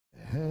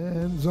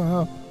hands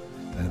up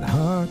and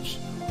hearts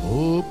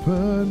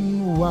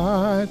open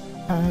wide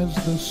as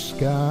the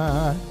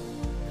sky.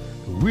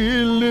 We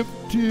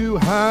lift you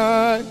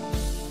high,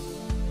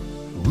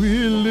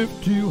 we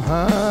lift you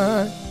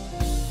high,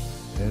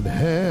 and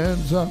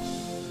hands up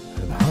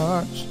and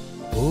hearts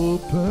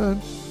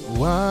open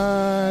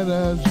wide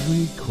as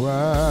we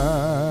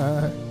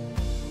cry.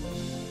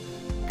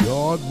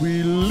 God,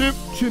 we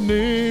lift your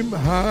name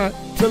high.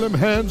 Tell him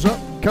hands up,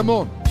 come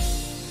on.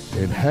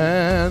 And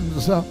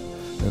hands up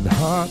and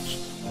hearts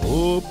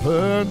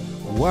open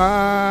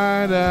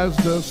wide as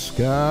the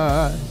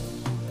sky.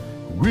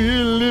 We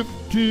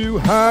lift you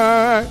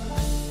high,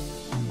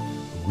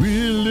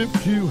 we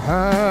lift you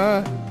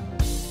high,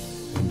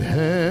 and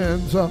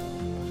hands up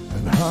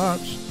and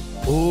hearts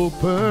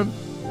open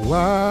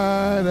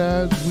wide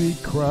as we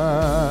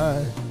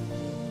cry.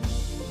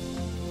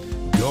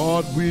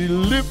 God, we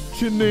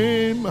lift your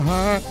name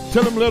high.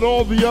 Tell him, let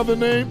all the other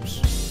names,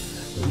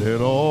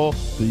 let all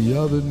the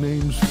other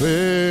names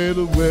fade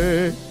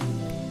away.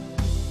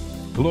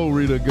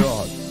 Glory to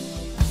God.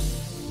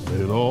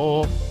 Let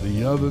all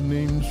the other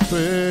names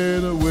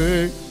fade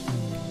away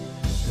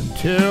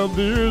until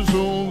there's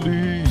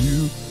only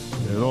you.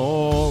 Let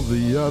all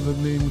the other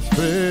names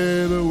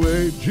fade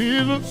away.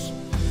 Jesus,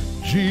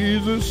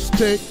 Jesus,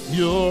 take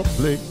your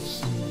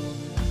place.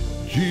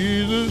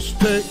 Jesus,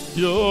 take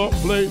your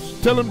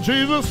place. Tell him,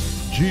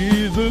 Jesus,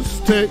 Jesus,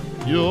 take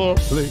your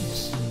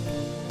place.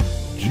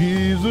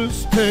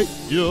 Jesus, take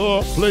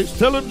your place.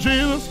 Tell him,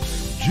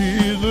 Jesus,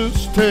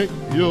 Jesus, take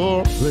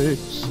your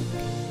place.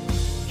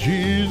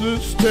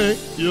 Jesus, take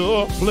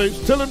your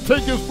place. Tell him,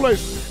 take his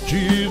place.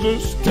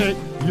 Jesus, take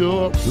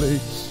your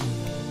place.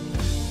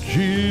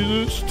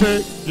 Jesus,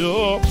 take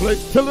your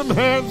place. Tell him,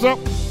 hands up.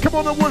 Come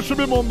on and worship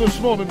him on this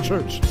morning,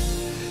 church.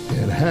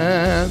 And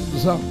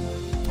hands up,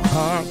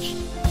 hearts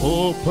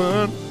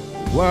open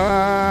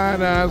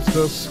wide as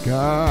the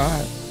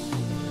sky.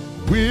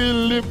 We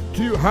lift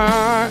you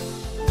high,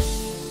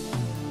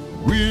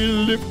 we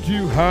lift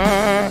you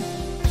high,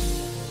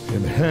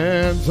 and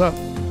hands up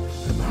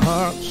and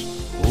hearts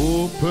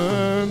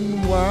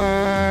open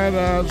wide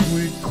as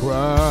we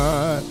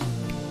cry.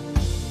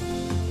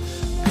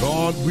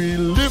 God, we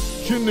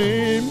lift your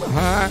name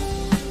high.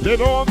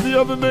 Let all the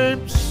other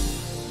names,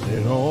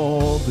 let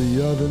all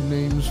the other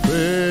names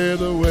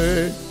fade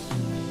away.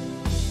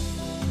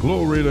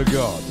 Glory to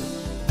God.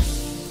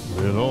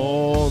 Let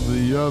all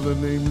the other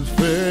names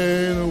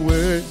fade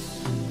away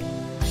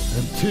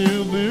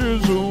until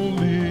there's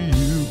only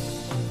you.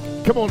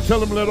 Come on, tell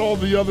them, let all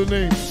the other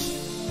names.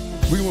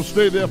 We're going to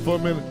stay there for a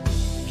minute.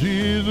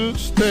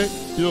 Jesus, take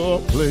your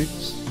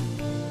place.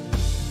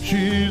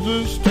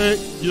 Jesus, take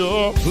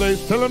your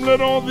place. Tell them, let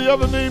all the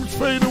other names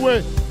fade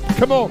away.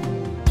 Come on.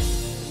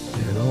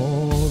 Let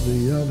all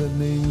the other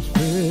names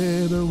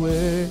fade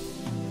away.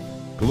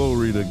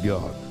 Glory to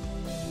God.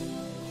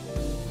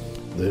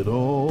 Let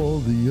all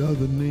the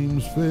other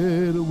names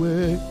fade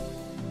away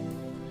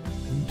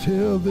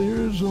until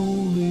there's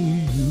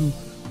only you.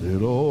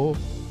 Let all.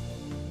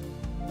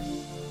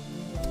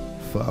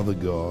 Father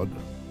God,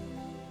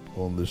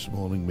 on this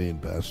morning, me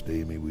and Pastor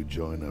Aimee, we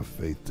join our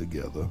faith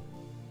together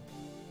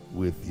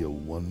with your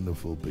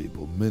wonderful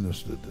people.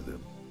 Minister to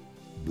them,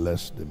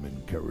 bless them,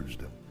 encourage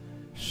them,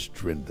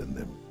 strengthen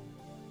them.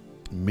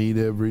 Meet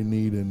every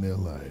need in their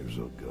lives,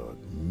 oh God.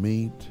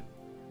 Meet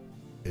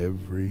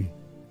every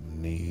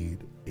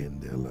need in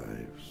their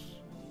lives.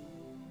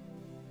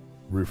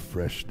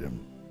 Refresh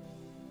them.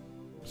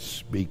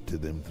 Speak to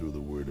them through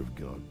the word of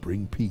God.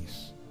 Bring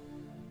peace.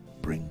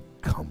 Bring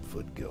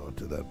comfort, God,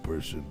 to that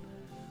person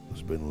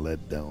who's been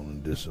let down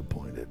and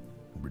disappointed,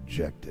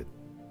 rejected.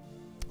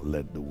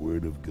 Let the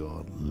word of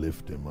God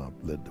lift him up.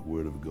 Let the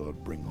word of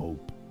God bring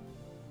hope,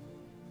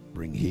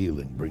 bring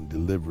healing, bring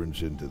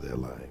deliverance into their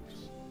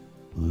lives.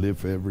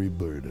 Lift every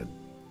burden.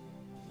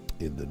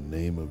 In the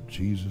name of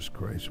Jesus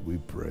Christ, we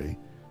pray.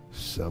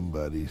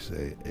 Somebody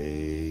say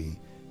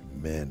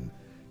amen.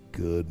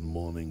 Good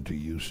morning to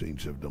you,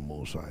 saints of the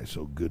Most High.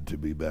 So good to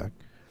be back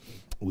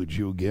with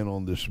you again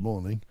on this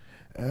morning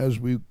as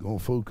we going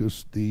to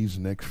focus these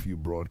next few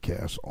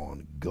broadcasts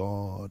on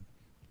God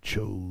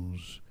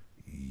chose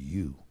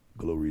you.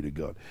 Glory to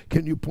God.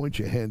 Can you point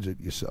your hands at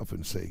yourself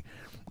and say,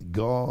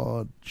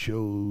 God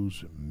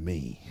chose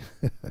me?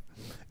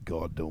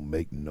 God don't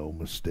make no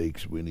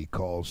mistakes when he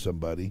calls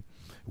somebody,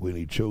 when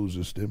he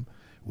chooses them,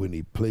 when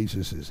he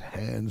places his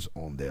hands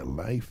on their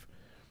life.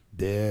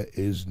 There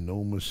is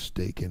no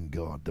mistake in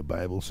God. The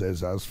Bible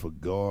says, as for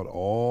God,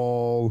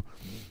 all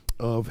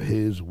of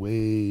his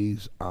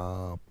ways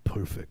are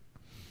perfect.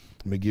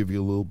 Let me give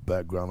you a little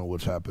background on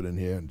what's happening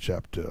here in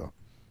chapter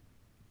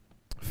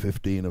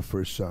 15 of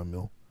 1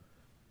 Samuel.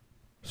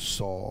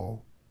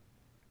 Saul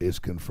is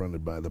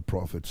confronted by the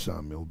prophet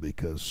Samuel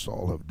because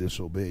Saul have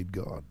disobeyed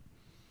God.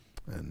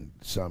 And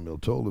Samuel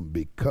told him,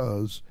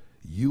 because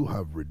you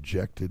have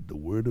rejected the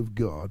word of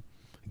God,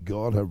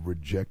 God have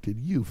rejected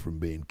you from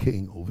being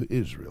king over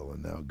Israel.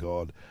 And now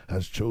God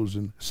has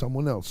chosen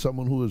someone else,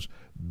 someone who is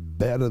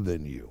better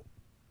than you.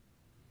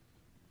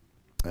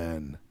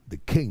 And the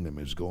kingdom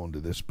is going to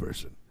this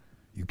person.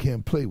 You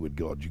can't play with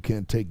God. You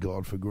can't take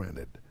God for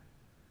granted.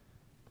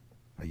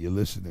 Are you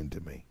listening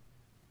to me?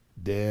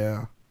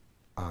 There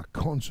are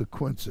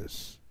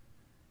consequences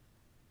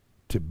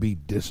to be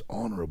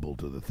dishonorable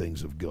to the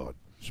things of God.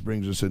 This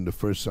brings us into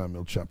 1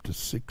 Samuel chapter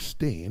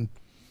 16,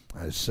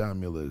 as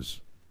Samuel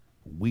is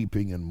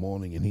weeping and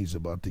mourning, and he's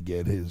about to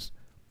get his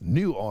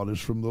new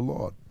orders from the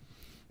Lord.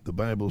 The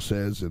Bible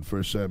says in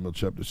 1 Samuel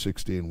chapter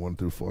 16, 1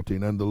 through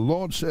 14, and the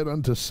Lord said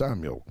unto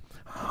Samuel,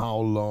 how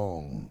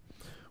long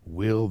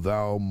wilt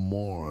thou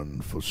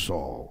mourn for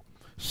Saul,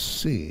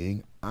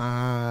 seeing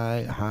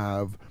I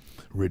have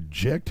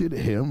rejected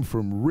him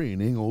from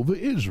reigning over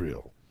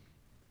Israel?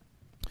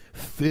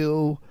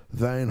 Fill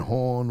thine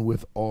horn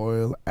with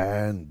oil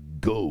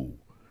and go.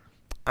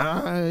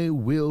 I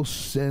will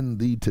send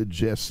thee to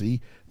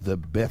Jesse the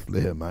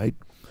Bethlehemite,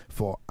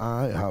 for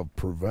I have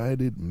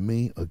provided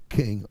me a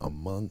king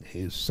among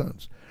his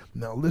sons.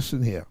 Now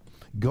listen here.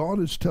 God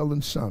is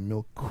telling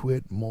Samuel,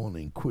 quit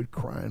mourning, quit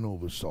crying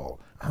over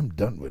Saul. I'm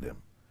done with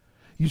him.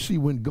 You see,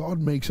 when God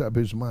makes up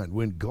his mind,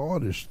 when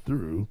God is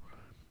through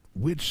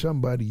with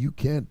somebody, you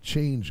can't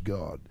change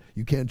God.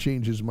 You can't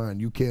change his mind.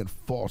 You can't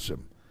force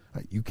him.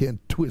 You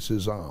can't twist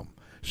his arm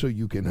so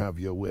you can have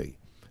your way.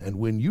 And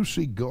when you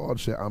see God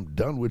say, I'm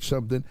done with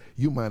something,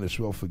 you might as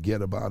well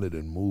forget about it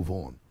and move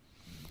on.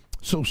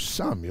 So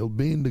Samuel,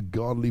 being the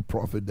godly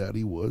prophet that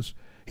he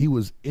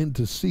was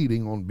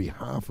interceding on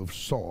behalf of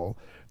Saul,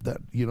 that,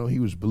 he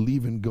was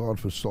believing God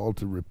for Saul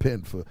to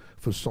repent,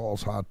 for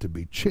Saul's heart to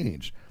be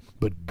changed.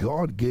 But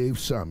God gave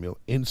Samuel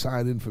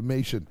inside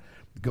information.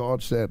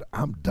 God said,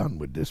 I'm done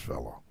with this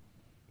fellow.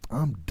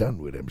 I'm done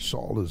with him.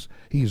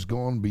 He's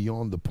gone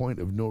beyond the point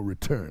of no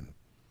return.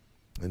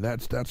 And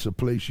that's a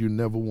place you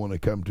never want to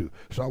come to.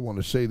 So I want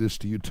to say this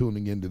to you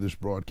tuning into this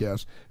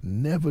broadcast.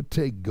 Never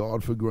take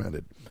God for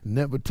granted.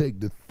 Never take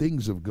the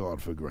things of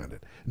God for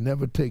granted.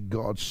 Never take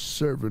God's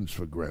servants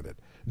for granted.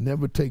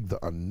 Never take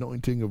the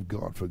anointing of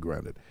God for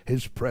granted.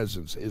 His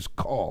presence, his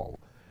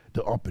call,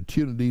 the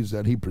opportunities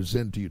that he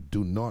presents to you.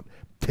 Do not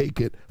take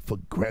it for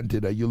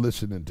granted. Are you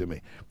listening to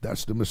me?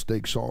 That's the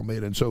mistake Saul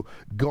made. And so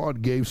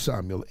God gave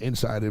Samuel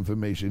inside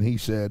information. He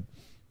said,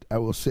 I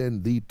will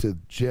send thee to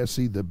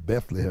Jesse the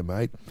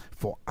Bethlehemite,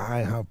 for I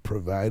have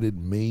provided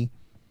me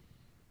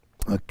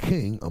a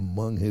king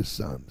among his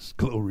sons.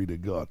 Glory to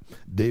God.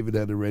 David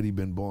had already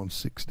been born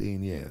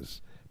 16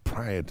 years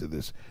prior to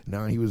this.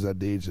 Now he was at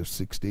the age of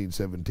 16,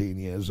 17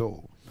 years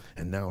old.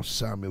 And now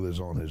Samuel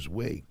is on his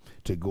way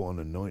to go and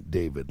anoint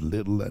David.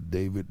 Little did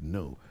David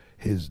know,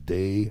 his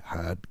day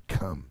had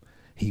come.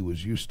 He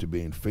was used to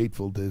being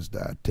faithful to his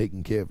dad,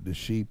 taking care of the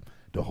sheep,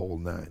 the whole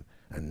nine.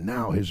 And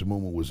now his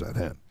moment was at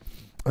hand.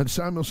 And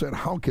Samuel said,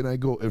 how can I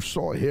go? If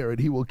Saul hear it,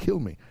 he will kill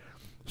me.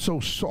 So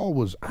Saul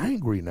was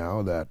angry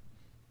now that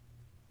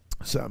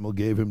Samuel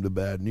gave him the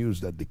bad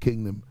news that the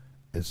kingdom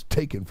is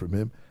taken from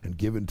him and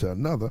given to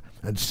another.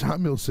 And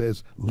Samuel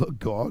says, look,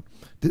 God,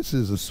 this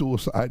is a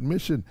suicide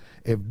mission.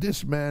 If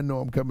this man know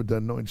I'm coming to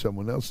anoint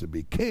someone else to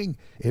be king,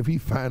 if he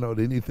find out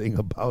anything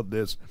about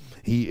this,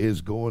 he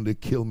is going to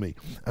kill me.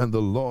 And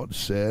the Lord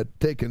said,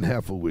 take an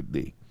heifer with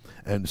thee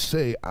and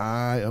say,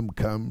 I am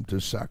come to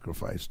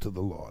sacrifice to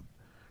the Lord.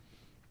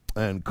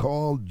 And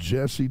call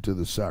Jesse to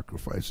the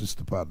sacrifice. This is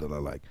the part that I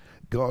like.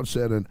 God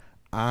said, and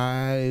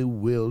I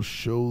will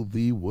show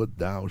thee what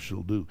thou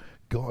shalt do.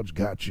 God's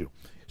got you.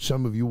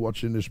 Some of you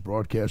watching this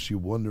broadcast, you're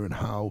wondering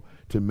how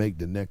to make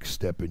the next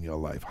step in your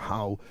life,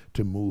 how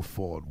to move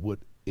forward. What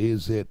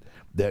is it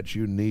that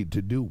you need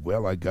to do?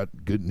 Well, I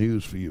got good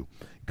news for you.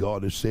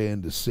 God is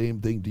saying the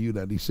same thing to you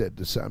that he said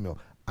to Samuel.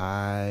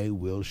 I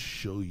will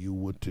show you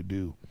what to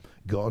do.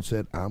 God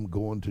said, I'm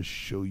going to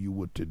show you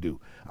what to do.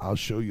 I'll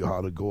show you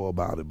how to go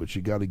about it, but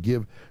you got to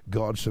give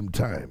God some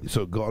time.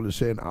 So God is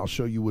saying, I'll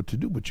show you what to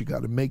do, but you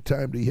got to make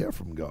time to hear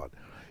from God.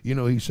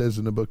 He says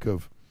in the book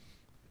of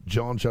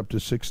John chapter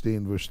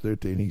 16, verse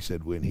 13, he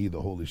said, when he,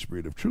 the Holy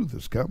Spirit of truth,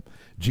 has come,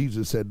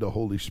 Jesus said the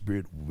Holy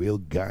Spirit will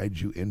guide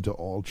you into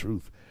all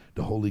truth.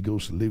 The Holy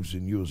Ghost lives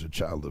in you as a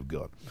child of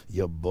God.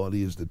 Your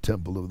body is the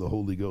temple of the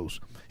Holy Ghost.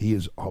 He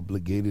is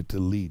obligated to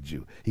lead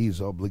you.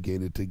 He's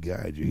obligated to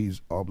guide you.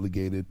 He's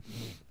obligated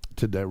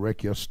to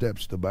direct your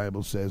steps. The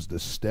Bible says the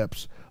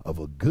steps of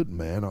a good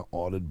man are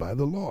ordered by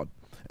the Lord,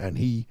 and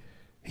he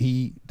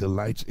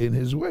delights in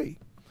his way.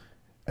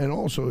 And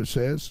also it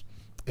says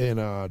in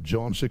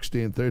John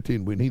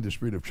 16:13, when he, the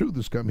Spirit of truth,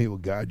 is come, he will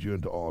guide you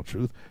into all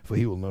truth, for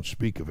he will not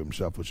speak of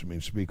himself, which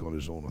means speak on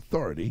his own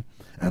authority,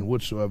 and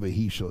whatsoever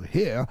he shall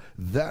hear,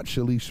 that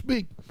shall he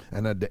speak.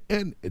 And at the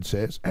end it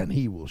says, and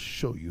he will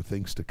show you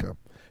things to come.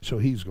 So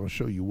he's going to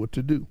show you what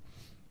to do.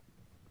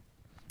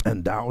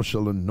 And thou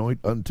shalt anoint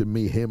unto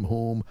me him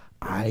whom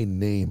I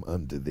name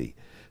unto thee.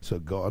 So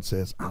God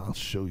says, I'll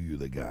show you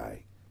the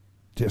guy.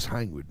 Just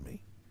hang with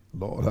me.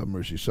 Lord have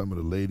mercy. Some of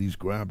the ladies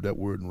grabbed that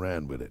word and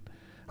ran with it.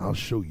 I'll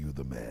show you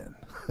the man.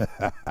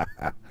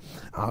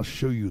 I'll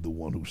show you the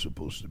one who's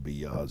supposed to be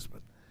your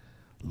husband.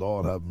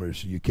 Lord have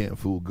mercy. You can't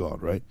fool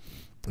God, right?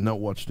 Now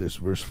watch this,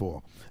 verse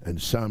 4. And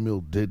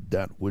Samuel did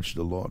that which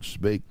the Lord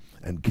spake,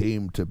 and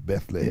came to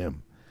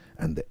Bethlehem.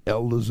 And the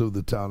elders of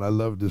the town, I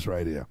love this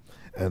right here.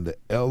 And the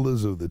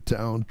elders of the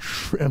town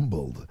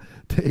trembled.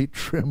 They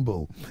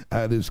trembled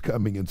at his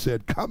coming and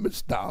said,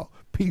 "Comest thou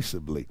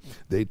peaceably?"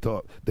 They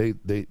thought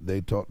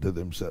to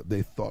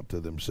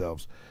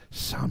themselves,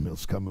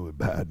 Samuel's coming with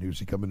bad news.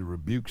 He's coming to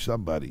rebuke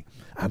somebody.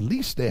 At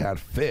least they had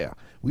fear.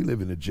 We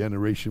live in a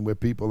generation where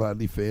people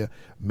hardly fear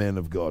men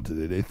of God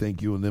today. They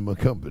think you and them are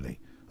company.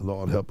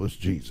 Lord help us,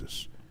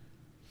 Jesus.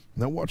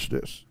 Now watch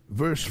this.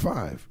 Verse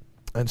 5.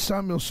 And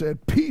Samuel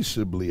said,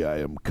 "Peaceably I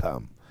am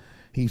come."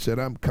 He said,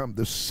 "I'm come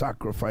to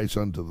sacrifice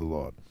unto the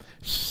Lord.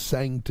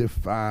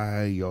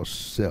 Sanctify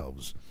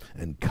yourselves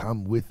and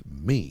come with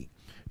me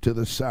to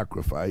the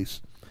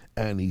sacrifice."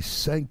 And he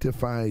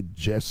sanctified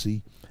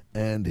Jesse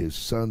and his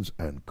sons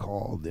and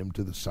called them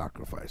to the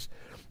sacrifice.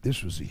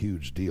 This was a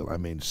huge deal. I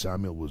mean,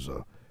 Samuel was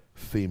a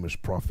famous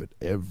prophet.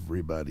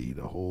 Everybody,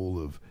 the whole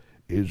of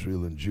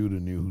Israel and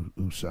Judah knew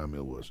who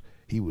Samuel was.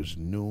 He was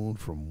known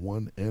from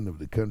one end of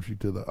the country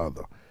to the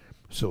other.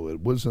 So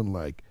it wasn't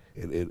like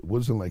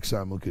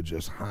Samuel could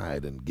just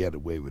hide and get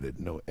away with it.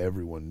 No,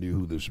 everyone knew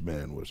who this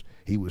man was.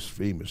 He was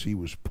famous. He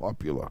was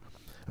popular.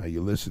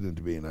 You're listening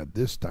to me, and at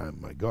this time,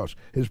 my gosh,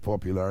 his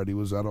popularity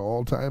was at an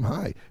all-time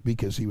high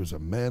because he was a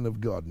man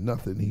of God.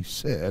 Nothing he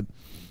said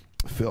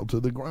fell to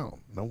the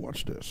ground. Now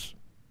watch this.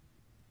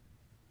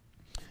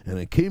 And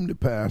it came to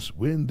pass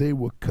when they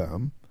were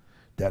come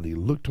that he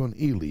looked on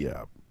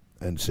Eliab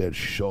and said,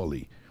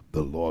 "Surely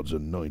the Lord's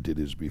anointed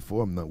is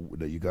before him."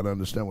 Now you got to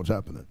understand what's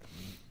happening.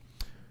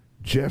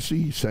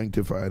 Jesse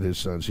sanctified his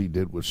sons. He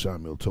did what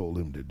Samuel told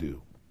him to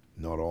do.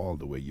 Not all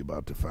the way, you're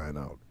about to find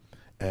out.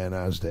 And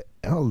as the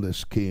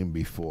eldest came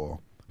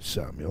before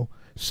Samuel,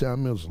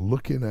 Samuel's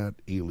looking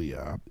at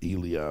Eliab.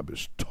 Eliab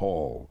is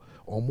tall,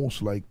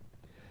 almost like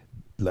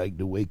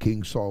the way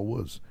King Saul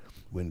was.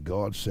 When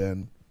God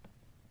sent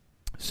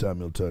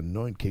Samuel to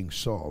anoint King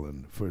Saul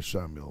in 1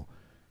 Samuel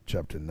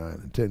chapter 9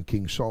 and 10,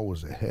 King Saul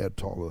was a hair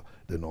taller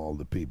than all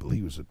the people.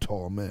 He was a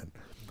tall man.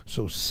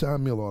 So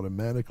Samuel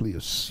automatically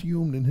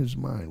assumed in his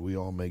mind, we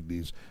all make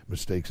these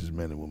mistakes as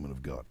men and women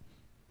of God.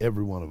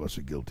 Every one of us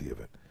are guilty of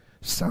it.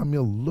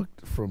 Samuel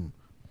looked from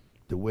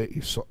the way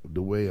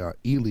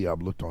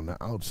Eliab looked on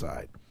the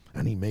outside,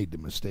 and he made the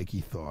mistake. He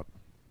thought,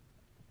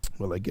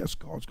 well, I guess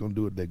God's going to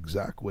do it the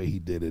exact way he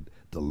did it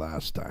the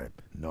last time.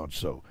 Not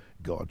so.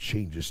 God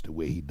changes the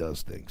way he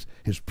does things.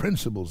 His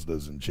principles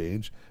doesn't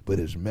change, but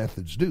his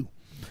methods do.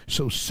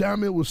 So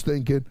Samuel was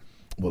thinking,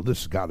 well, this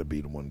has got to be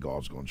the one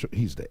God's going to show.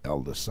 He's the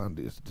eldest son.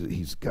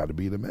 He's got to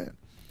be the man.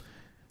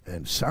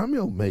 And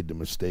Samuel made the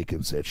mistake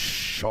and said,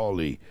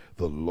 "Surely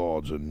the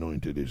Lord's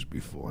anointed is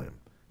before him."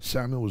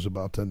 Samuel was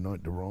about to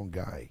anoint the wrong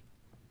guy.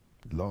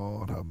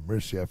 Lord have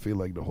mercy, I feel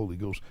like the Holy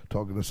Ghost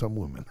talking to some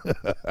women.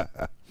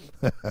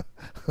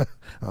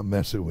 I'm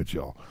messing with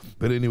y'all.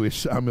 But anyway,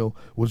 Samuel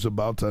was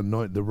about to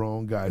anoint the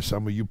wrong guy.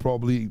 Some of you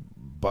probably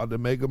about to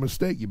make a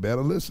mistake. You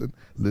better listen.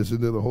 Listen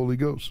to the Holy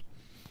Ghost.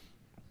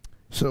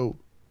 So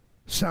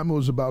Samuel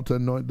was about to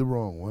anoint the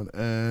wrong one.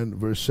 And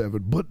verse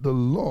 7, but the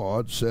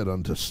Lord said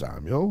unto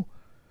Samuel,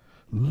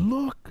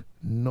 look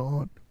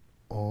not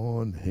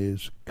on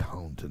his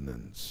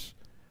countenance,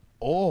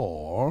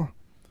 or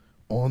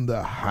on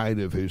the height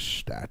of his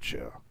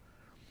stature,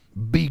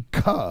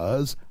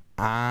 because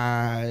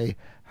I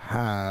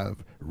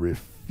have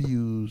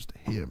refused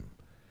him.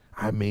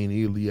 I mean,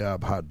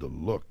 Eliab had the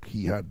look.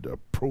 He had the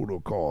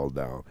protocol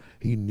down.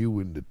 He knew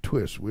when to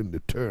twist, when to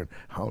turn,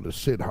 how to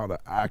sit, how to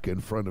act in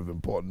front of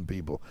important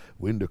people,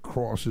 when to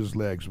cross his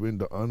legs, when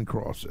to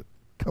uncross it.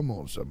 Come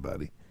on,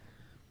 somebody.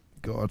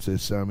 God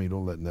says, Sammy,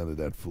 don't let none of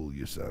that fool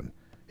you, son.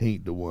 He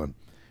ain't the one.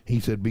 He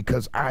said,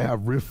 because I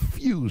have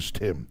refused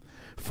him.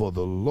 For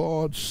the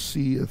Lord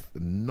seeth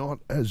not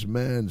as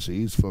man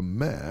sees, for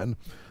man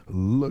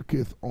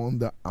looketh on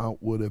the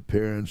outward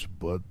appearance,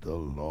 but the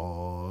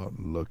Lord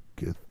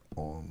looketh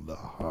on the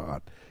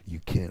heart. You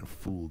can't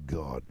fool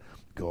God.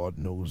 God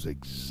knows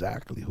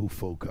exactly who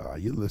folk are.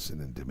 You're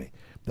listening to me.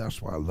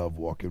 That's why I love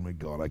walking with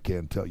God. I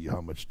can't tell you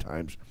how much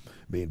times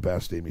me and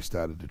Pastor Aimee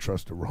started to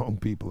trust the wrong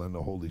people, and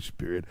the Holy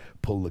Spirit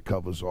pulled the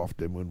covers off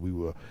them when we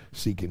were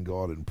seeking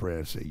God in prayer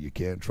and say, you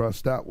can't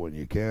trust that one.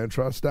 You can't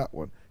trust that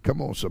one.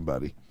 Come on,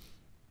 somebody.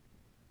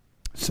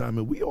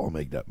 Simon, we all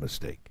make that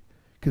mistake.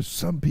 Because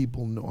some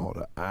people know how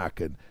to act,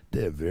 and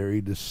they're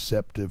very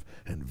deceptive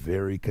and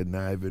very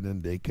conniving,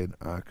 and they can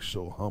act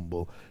so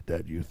humble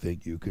that you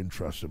think you can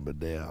trust them, but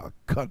they are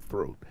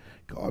cutthroat.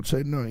 God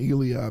said, no,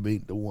 Eliab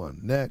ain't the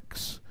one.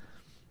 Next,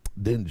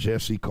 then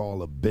Jesse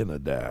called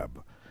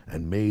Abinadab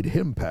and made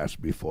him pass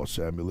before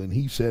Samuel, and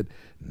he said,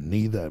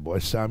 neither. Boy,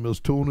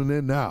 Samuel's tuning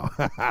in now.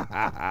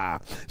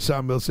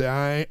 Samuel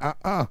said,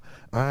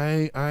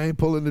 I ain't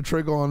pulling the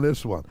trigger on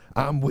this one.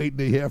 I'm waiting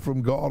to hear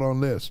from God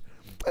on this.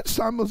 And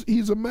Samuel,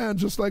 he's a man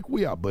just like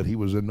we are, but he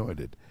was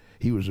anointed.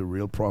 He was a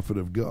real prophet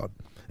of God,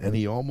 and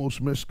he almost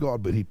missed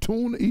God, but he's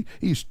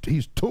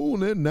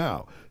tuned in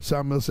now.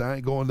 Samuel said, I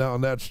ain't going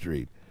down that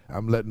street.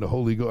 I'm letting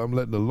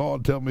the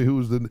Lord tell me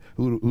who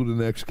the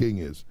next king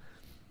is.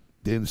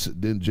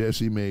 Then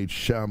Jesse made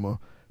Shammah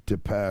to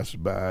pass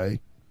by,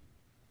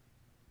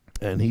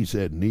 And he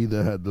said,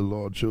 neither had the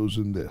Lord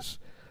chosen this.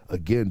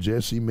 Again,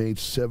 Jesse made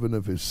 7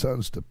 of his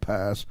sons to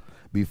pass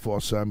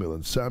before Samuel.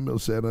 And Samuel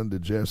said unto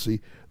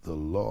Jesse, the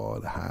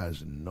Lord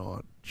has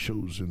not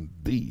chosen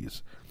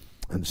these.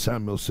 And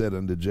Samuel said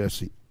unto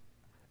Jesse,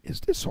 is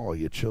this all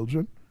your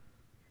children?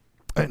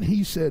 And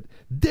he said,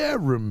 there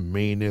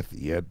remaineth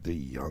yet the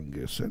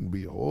youngest, and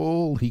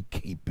behold, he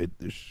keepeth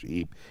the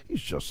sheep.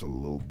 He's just a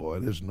little boy.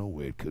 There's no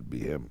way it could be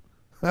him.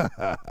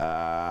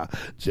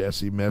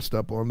 Jesse messed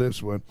up on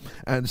this one.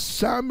 And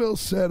Samuel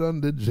said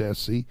unto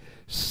Jesse,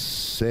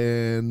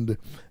 send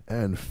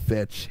and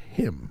fetch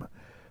him,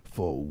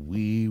 for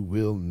we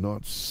will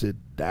not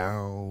sit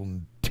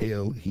down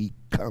till he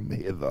come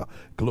hither.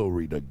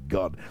 Glory to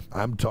God.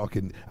 I'm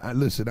talking,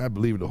 listen, I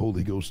believe the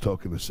Holy Ghost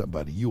talking to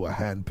somebody. You are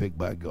handpicked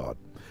by God.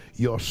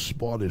 Your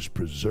spot is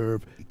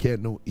preserved.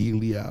 Can't no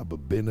Eliab,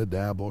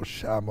 Abinadab, or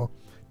Shammah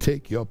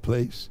take your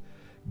place.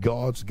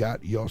 God's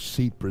got your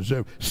seat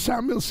preserved.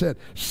 Samuel said,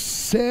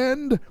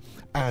 send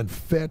and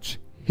fetch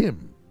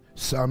him.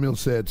 Samuel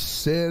said,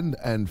 send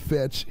and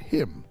fetch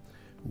him.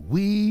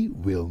 We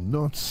will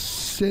not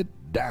sit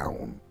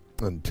down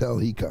until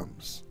he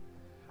comes.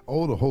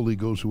 Oh, the Holy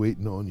Ghost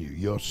waiting on you.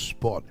 Your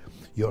spot,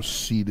 your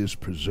seat is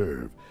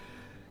preserved.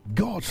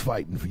 God's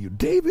fighting for you.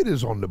 David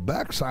is on the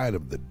backside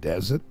of the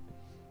desert.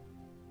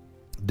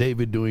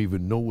 David don't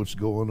even know what's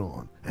going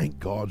on. And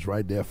God's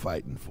right there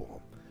fighting for him.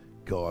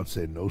 God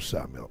said, no,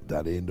 Samuel,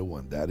 that ain't the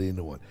one. That ain't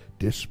the one.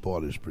 This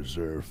spot is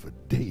preserved for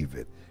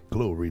David.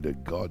 Glory to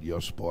God,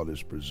 your spot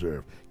is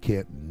preserved.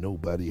 Can't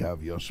nobody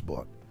have your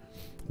spot.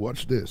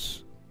 Watch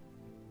this.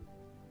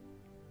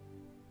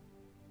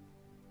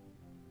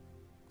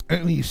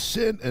 And he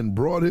sent and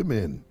brought him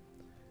in.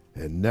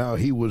 And now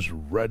he was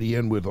ruddy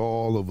and with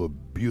all of a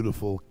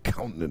beautiful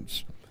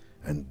countenance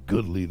and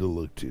goodly to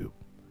look to.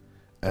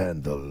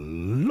 And the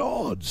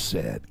Lord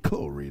said,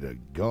 glory to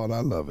God, I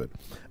love it.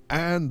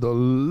 And the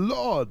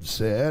Lord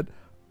said,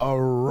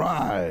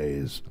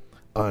 arise,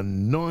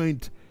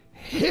 anoint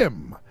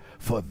him,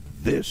 for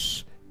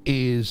this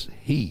is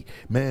he.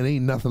 Man,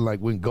 ain't nothing like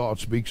when God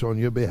speaks on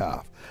your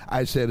behalf.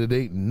 I said it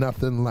ain't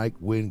nothing like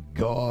when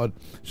God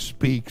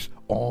speaks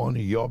on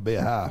your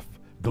behalf.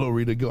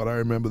 Glory to God. I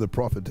remember the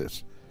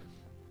prophetess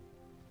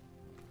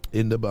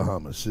in the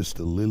Bahamas,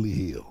 Sister Lily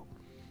Hill.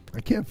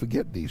 I can't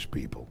forget these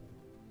people.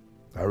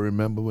 I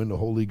remember when the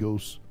Holy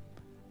Ghost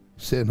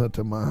sent her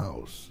to my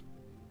house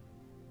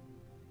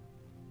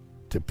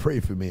to pray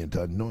for me and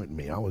to anoint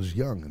me. I was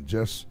young and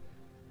just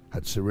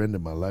had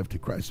surrendered my life to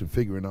Christ and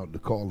figuring out the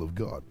call of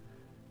God.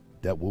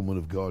 That woman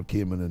of God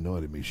came and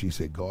anointed me. She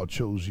said, God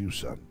chose you,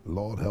 son.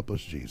 Lord, help us,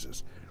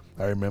 Jesus.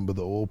 I remember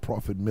the old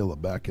Prophet Miller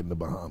back in the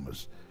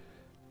Bahamas.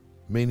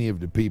 Many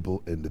of the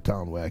people in the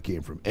town where I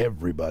came from,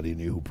 everybody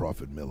knew who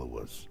Prophet Miller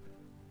was.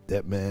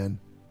 That man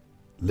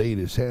laid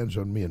his hands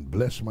on me and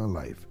blessed my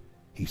life.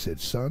 He said,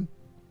 son,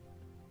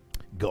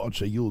 God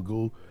said you'll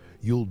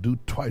do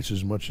twice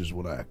as much as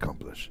what I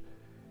accomplished.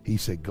 He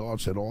said,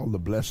 God said all the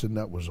blessing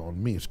that was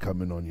on me is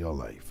coming on your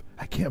life.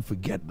 I can't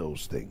forget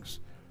those things.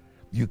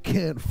 You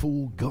can't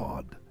fool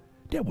God.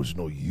 There was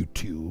no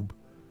YouTube.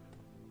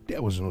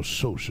 There was no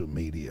social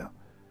media.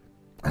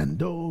 And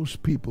those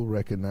people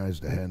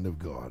recognized the hand of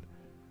God.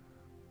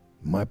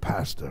 My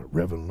pastor,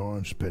 Reverend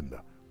Lawrence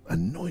Pinder,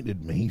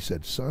 anointed me. He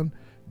said, son,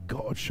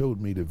 God showed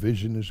me the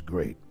vision is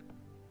great.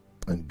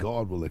 And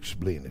God will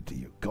explain it to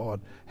you.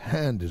 God's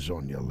hand is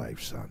on your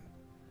life, son.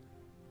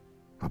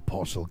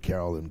 Apostle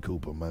Carolyn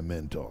Cooper, my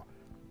mentor,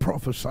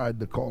 prophesied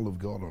the call of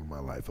God on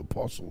my life.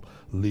 Apostle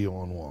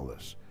Leon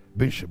Wallace,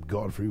 Bishop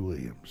Godfrey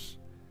Williams,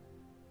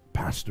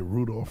 Pastor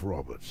Rudolph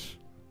Roberts.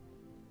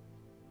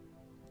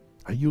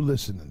 Are you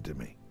listening to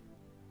me?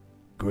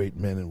 Great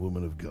men and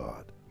women of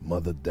God.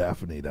 Mother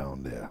Daphne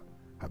down there.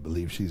 I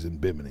believe she's in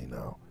Bimini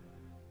now.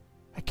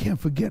 I can't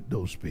forget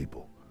those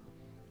people.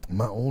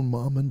 My own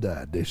mom and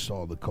dad, they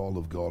saw the call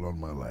of God on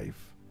my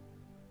life.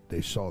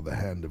 They saw the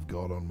hand of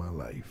God on my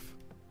life.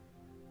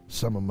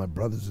 Some of my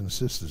brothers and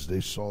sisters,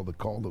 they saw the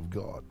call of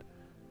God.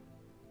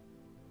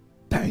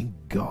 Thank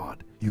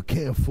God. You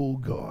can't fool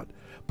God.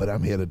 But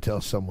I'm here to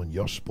tell someone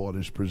your spot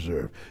is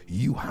preserved.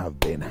 You have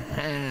been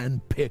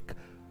handpicked.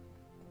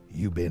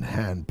 You've been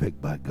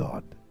handpicked by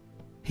God.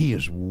 He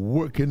is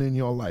working in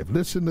your life.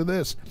 Listen to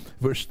this.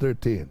 Verse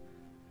 13.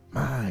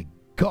 My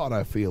God,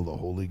 I feel the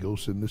Holy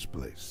Ghost in this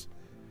place.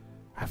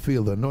 I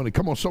feel the anointing.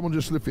 Come on, someone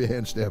just lift your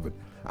hands to heaven.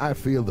 I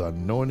feel the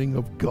anointing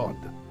of God.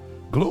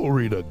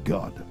 Glory to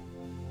God.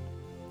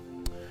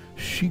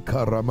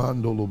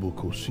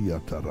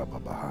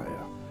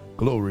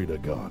 Glory to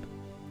God.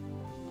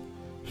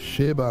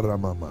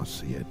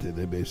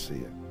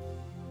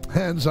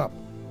 Hands up.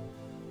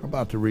 I'm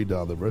about to read the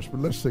other verse, but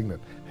let's sing that.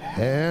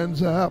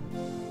 Hands up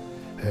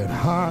and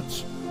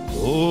hearts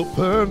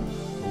open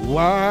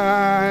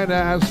wide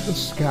as the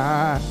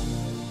sky.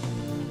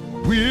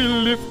 We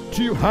lift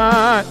you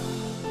high.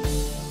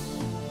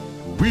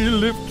 We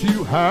lift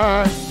you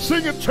high.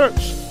 Sing it,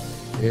 church.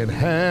 And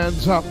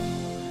hands up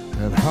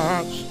and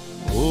hearts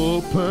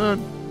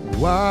open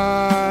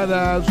wide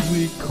as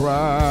we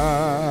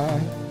cry.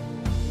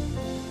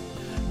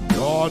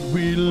 God Lord,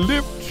 we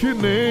lift your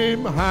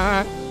name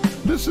high.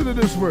 Listen to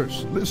this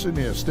verse. Listen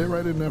here. Stay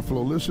right in that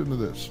flow. Listen to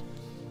this.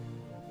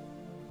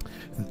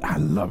 I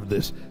love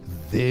this.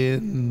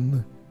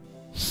 Then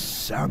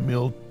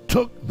Samuel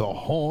took the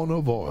horn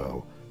of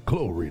oil.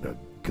 Glory to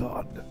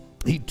God.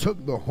 He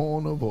took the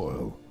horn of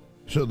oil.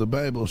 So the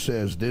Bible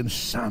says, then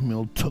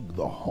Samuel took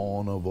the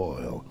horn of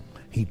oil.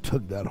 He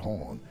took that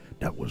horn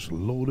that was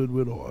loaded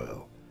with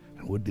oil.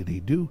 And what did he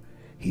do?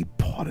 He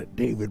poured it.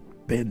 David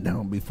bent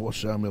down before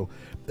Samuel,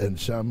 and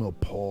Samuel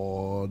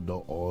poured the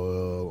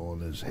oil on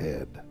his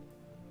head.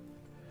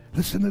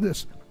 Listen to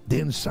this.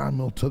 Then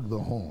Samuel took the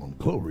horn.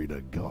 Glory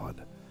to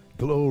God.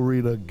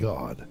 Glory to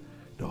God.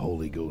 The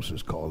Holy Ghost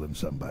is calling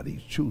somebody.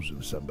 He's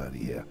choosing somebody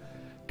here.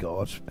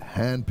 God's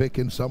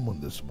handpicking someone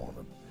this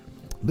morning.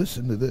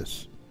 Listen to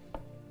this.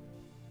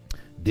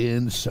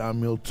 Then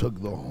Samuel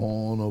took the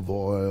horn of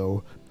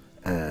oil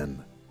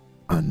and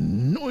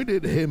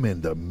anointed him in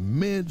the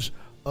midst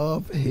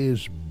of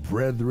his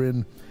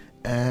brethren,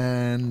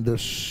 and the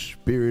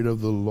Spirit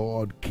of the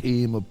Lord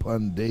came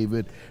upon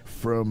David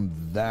from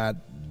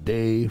that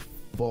day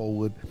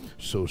forward.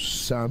 So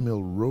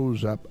Samuel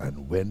rose up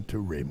and went to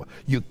Ramah.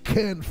 You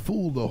can't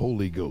fool the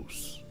Holy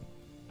Ghost.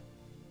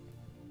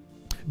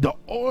 The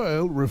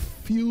oil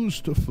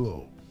refused to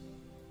flow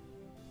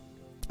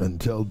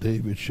until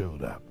David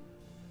showed up.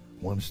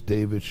 Once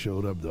David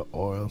showed up, the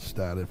oil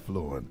started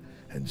flowing,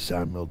 and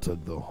Samuel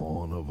took the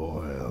horn of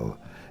oil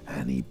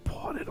and he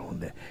poured it on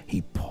there.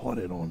 He poured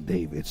it on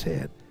David's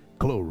head.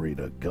 Glory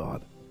to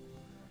God.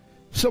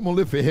 Someone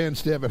lift your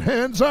hands to heaven.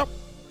 Hands up,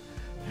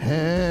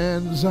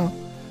 and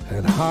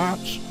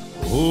hearts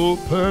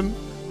open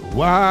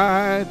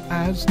wide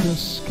as the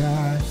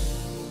sky.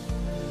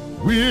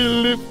 We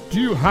lift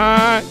you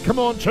high. Come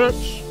on,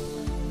 church.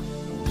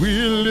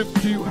 We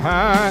lift you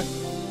high.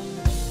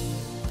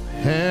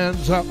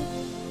 Hands up.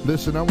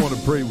 Listen, I want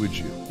to pray with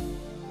you.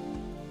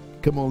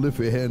 Come on, lift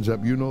your hands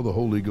up. You know the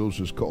Holy Ghost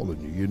is calling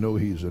you. You know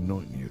He's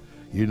anointing you.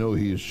 You know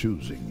He is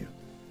choosing you.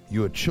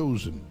 You are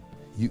chosen.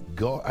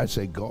 I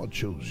say God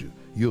chose you.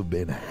 You have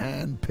been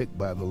handpicked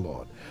by the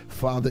Lord.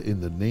 Father,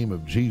 in the name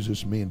of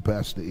Jesus, me and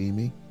Pastor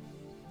Aimee,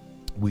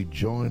 we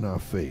join our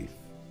faith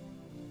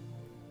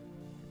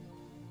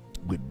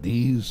with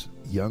these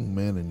young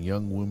men and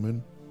young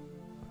women,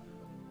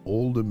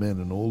 older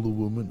men and older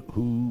women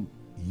who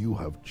you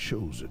have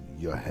chosen.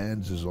 Your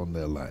hands is on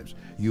their lives.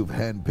 You've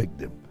handpicked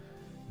them.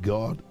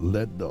 God,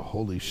 let the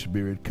Holy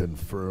Spirit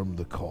confirm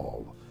the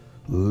call.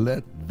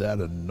 Let that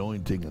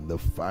anointing and the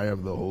fire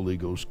of the Holy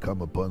Ghost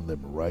come upon them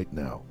right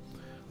now.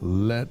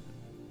 Let,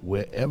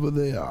 wherever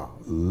they are,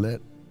 let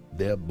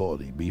their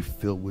body be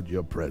filled with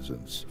your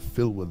presence,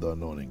 filled with the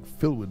anointing,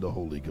 filled with the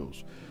Holy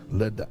Ghost.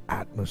 Let the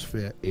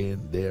atmosphere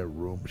in their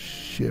room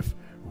shift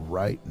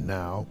right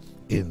now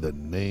in the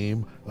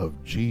name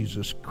of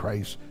Jesus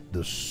Christ,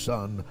 the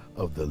Son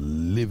of the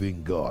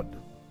living God.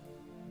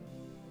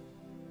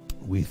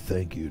 We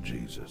thank you,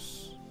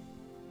 Jesus.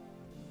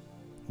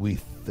 We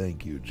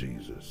thank you,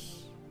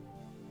 Jesus.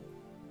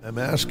 I'm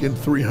asking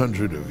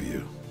 300 of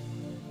you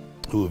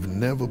who have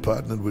never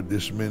partnered with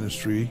this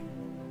ministry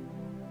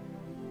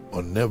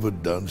or never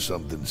done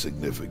something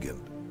significant,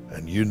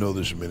 and you know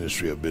this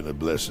ministry has been a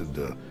blessing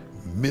to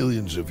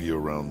millions of you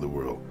around the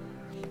world.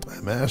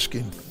 I'm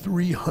asking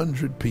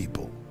 300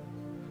 people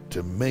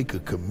to make a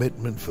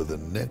commitment for the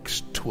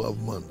next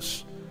 12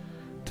 months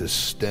to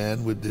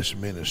stand with this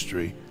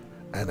ministry,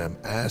 and I'm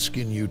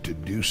asking you to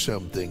do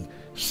something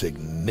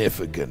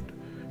significant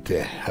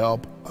to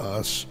help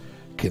us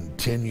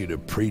continue to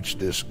preach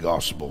this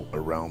gospel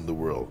around the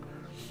world.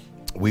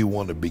 We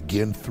want to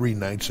begin 3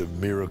 nights of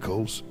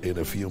miracles in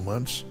a few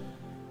months,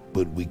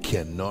 but we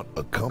cannot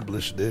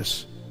accomplish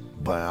this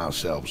by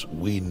ourselves.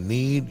 We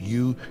need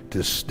you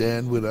to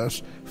stand with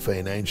us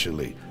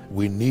financially.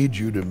 We need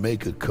you to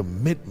make a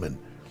commitment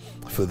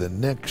for the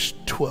next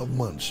 12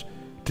 months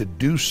to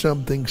do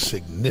something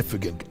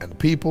significant. And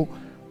people,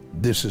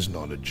 this is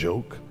not a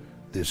joke.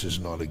 This is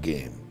not a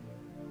game.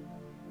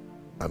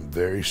 I'm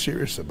very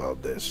serious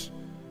about this.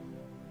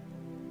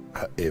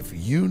 If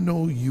you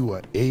know you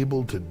are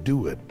able to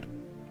do it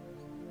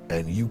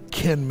and you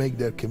can make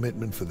that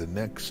commitment for the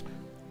next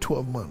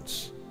 12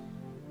 months,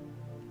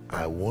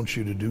 I want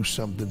you to do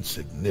something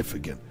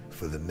significant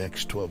for the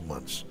next 12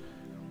 months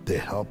to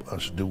help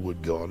us do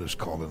what God is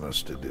calling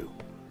us to do.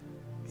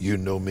 You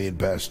know me and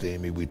Pastor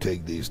Aimee, we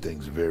take these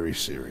things very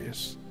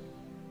serious.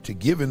 To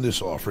give in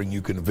this offering,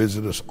 you can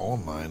visit us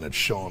online at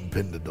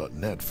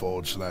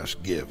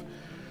seanpinderministries.net/give.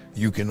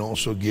 You can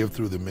also give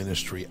through the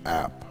ministry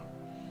app.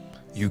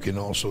 You can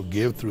also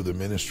give through the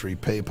ministry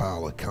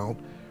PayPal account.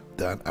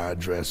 That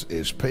address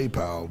is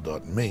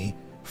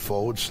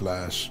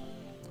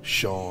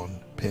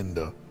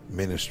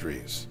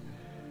paypal.me/SeanPinderMinistries.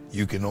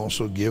 You can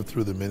also give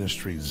through the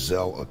ministry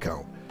Zelle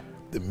account.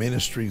 The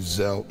ministry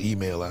Zelle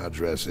email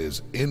address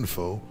is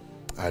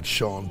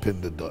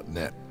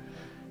info@seanpinder.net.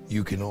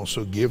 You can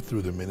also give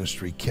through the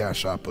ministry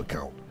Cash App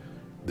account.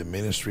 The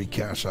ministry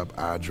Cash App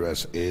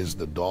address is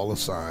the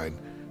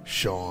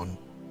 $Sean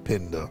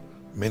Pinder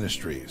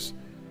Ministries.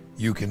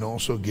 You can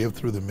also give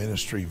through the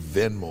ministry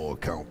Venmo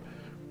account.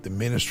 The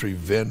ministry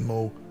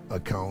Venmo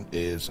account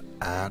is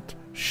at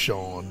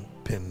Sean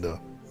Pinder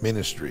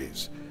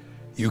Ministries.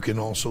 You can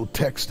also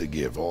text to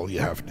give. All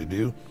you have to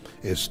do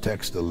is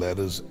text the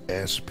letters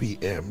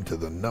SPM to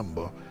the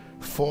number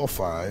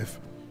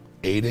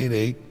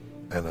 45888,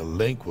 and a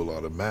link will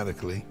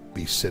automatically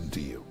be sent to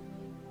you.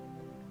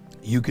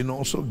 You can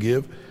also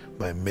give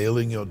by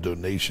mailing your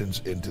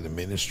donations into the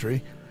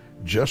ministry.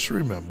 Just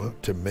remember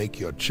to make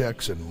your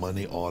checks and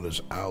money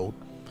orders out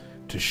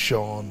to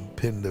Sean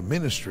Pinder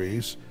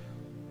Ministries,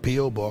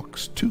 P.O.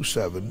 Box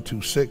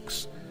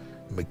 2726,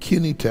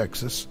 McKinney,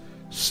 Texas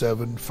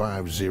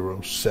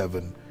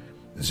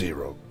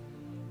 75070.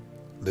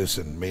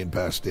 Listen, Main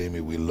Pastor Aimee,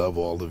 we love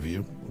all of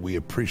you. We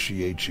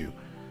appreciate you.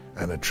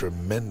 And a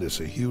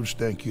huge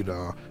thank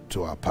you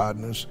to our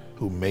partners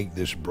who make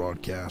this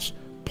broadcast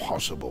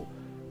possible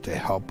to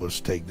help us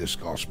take this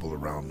gospel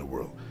around the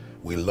world.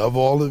 We love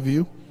all of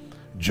you.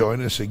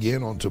 Join us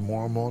again on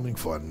tomorrow morning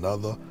for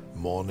another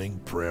morning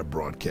prayer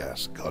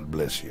broadcast. God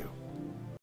bless you.